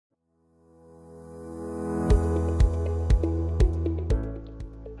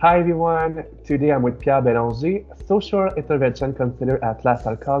Hi everyone, today I'm with Pierre Bélanger, social intervention counselor at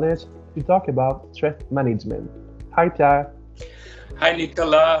LaSalle College, to talk about stress management. Hi Pierre. Hi,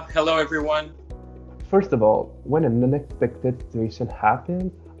 Nicola. Hello, everyone. First of all, when an unexpected situation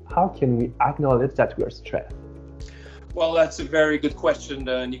happens, how can we acknowledge that we are stressed? Well, that's a very good question,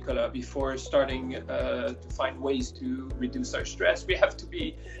 Nicola. Before starting to find ways to reduce our stress, we have to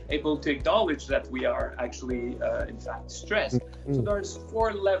be able to acknowledge that we are actually, in fact, stressed. So Mm. there's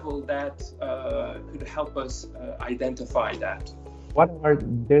four levels that could help us identify that. What are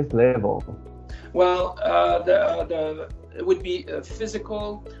these levels? Well, the it would be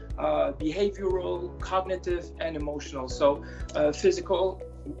physical, behavioral, cognitive, and emotional. So, physical,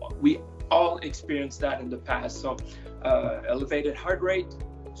 we all experienced that in the past. So, elevated heart rate,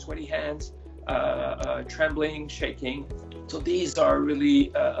 sweaty hands, trembling, shaking. So these are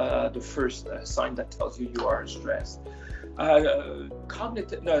really the first sign that tells you you are stressed.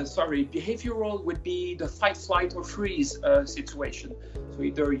 Cognitive, no, sorry, behavioral would be the fight, flight, or freeze situation. So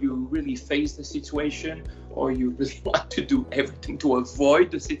either you really face the situation, or you really want to do everything to avoid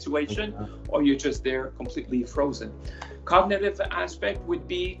the situation, or you're just there completely frozen. Cognitive aspect would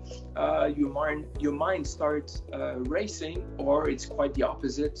be your mind starts racing, or it's quite the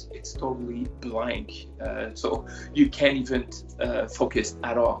opposite. It's totally blank, so you can't even focus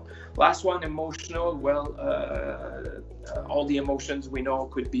at all. Last one, emotional. Well, all the emotions we know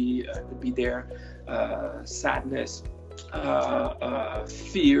could be there. Sadness,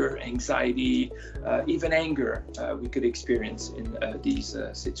 fear, anxiety, even anger. We could experience in these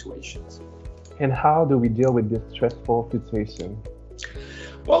situations. And how do we deal with this stressful situation?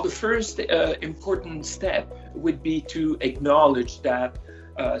 Well, the first important step would be to acknowledge that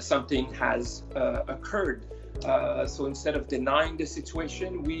something has occurred. So instead of denying the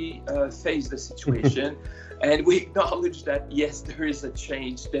situation, we face the situation and we acknowledge that, yes, there is a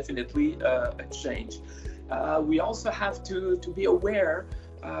change, definitely a change. We also have to be aware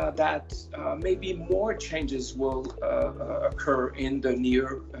that maybe more changes will occur in the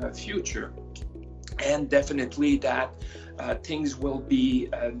near future. And definitely that things will be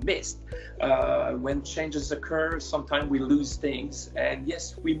missed. When changes occur, sometimes we lose things, and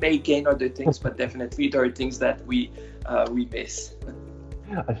yes, we may gain other things, but definitely there are things that we miss.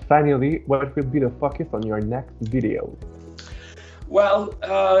 And finally, what will be the focus on your next video? Well,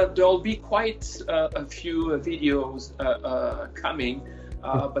 there'll be quite a few videos coming,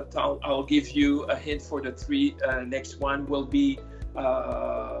 but I'll give you a hint for the three. Next one will be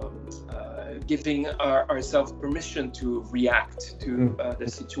giving ourselves permission to react to the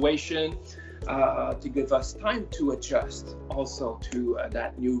situation, to give us time to adjust also to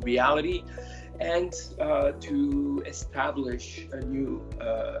that new reality, and to establish a new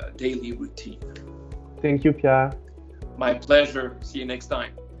daily routine. Thank you, Pierre. My pleasure. See you next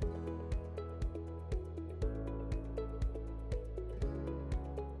time.